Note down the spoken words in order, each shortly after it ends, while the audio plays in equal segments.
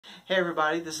Hey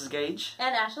everybody, this is Gage.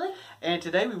 And Ashley. And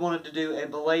today we wanted to do a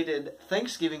belated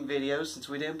Thanksgiving video since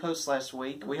we didn't post last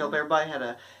week. We hope everybody had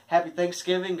a happy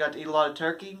Thanksgiving, got to eat a lot of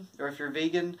turkey, or if you're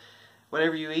vegan,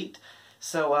 whatever you eat.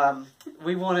 So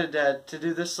we wanted to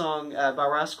do this song by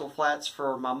Rascal Flats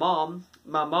for my mom.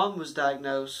 My mom was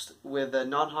diagnosed with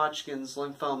non-Hodgkin's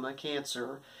lymphoma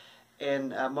cancer in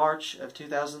March of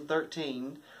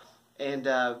 2013, and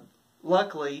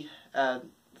luckily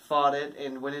fought it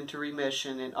and went into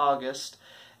remission in August,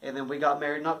 and then we got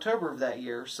married in October of that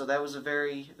year. So that was a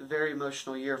very, very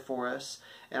emotional year for us,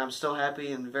 and I'm still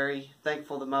happy and very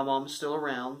thankful that my mom's still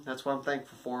around. That's what I'm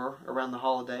thankful for around the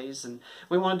holidays. And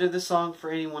we want to do this song for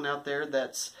anyone out there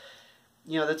that's,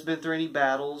 that's been through any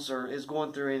battles or is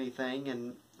going through anything,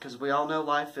 and because we all know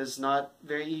life is not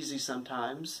very easy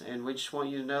sometimes, and we just want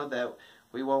you to know that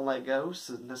we won't let go.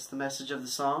 So that's the message of the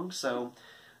song. So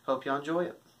hope y'all enjoy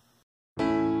it.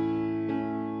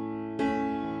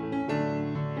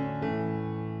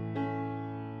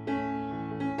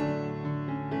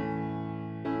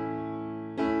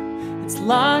 It's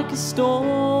like a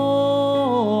storm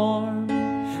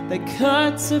that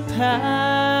cuts a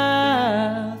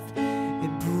path.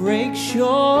 It breaks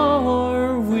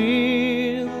your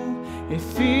will. It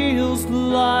feels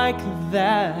like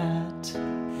that.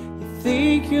 You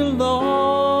think you're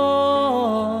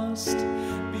lost,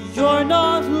 but you're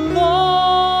not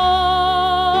lost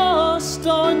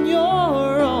on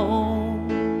your own.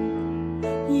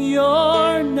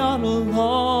 You're not alone.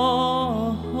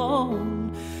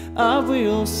 I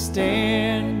will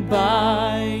stand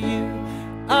by you.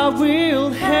 I will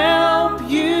help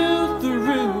you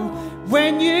through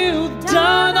when you've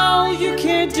done all you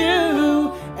can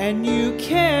do and you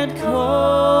can't cope.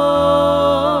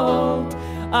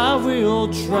 I will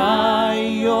dry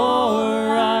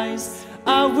your eyes.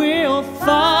 I will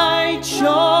fight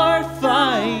your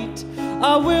fight.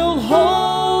 I will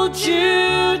hold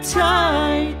you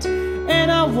tight, and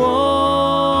I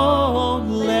won't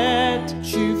let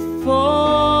you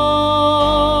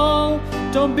fall.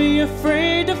 Don't be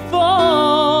afraid to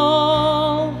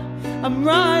fall. I'm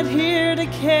right here to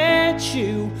catch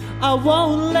you. I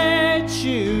won't let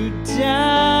you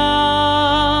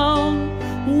down.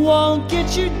 Won't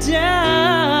get you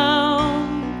down.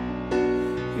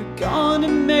 You're gonna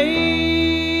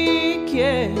make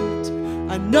it.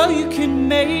 I know you can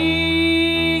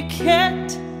make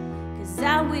it. 'Cause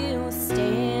I will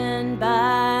stand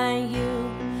by